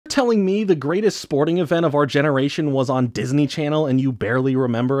telling me the greatest sporting event of our generation was on Disney Channel and you barely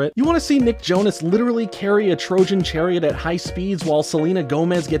remember it? You want to see Nick Jonas literally carry a Trojan chariot at high speeds while Selena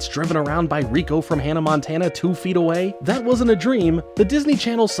Gomez gets driven around by Rico from Hannah Montana 2 feet away? That wasn't a dream. The Disney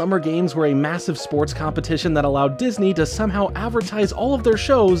Channel Summer Games were a massive sports competition that allowed Disney to somehow advertise all of their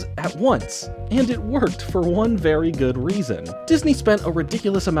shows at once. And it worked for one very good reason. Disney spent a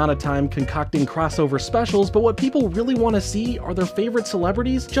ridiculous amount of time concocting crossover specials, but what people really want to see are their favorite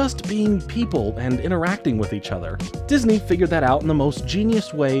celebrities just being people and interacting with each other. Disney figured that out in the most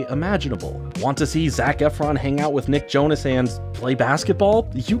genius way imaginable. Want to see Zac Efron hang out with Nick Jonas and play basketball?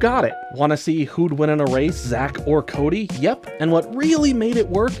 You got it. Want to see who'd win in a race, Zach or Cody? Yep. And what really made it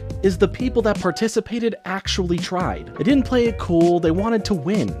work is the people that participated actually tried. They didn't play it cool, they wanted to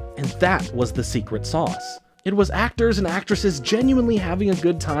win. And that was the secret sauce. It was actors and actresses genuinely having a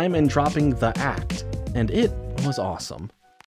good time and dropping the act. And it was awesome.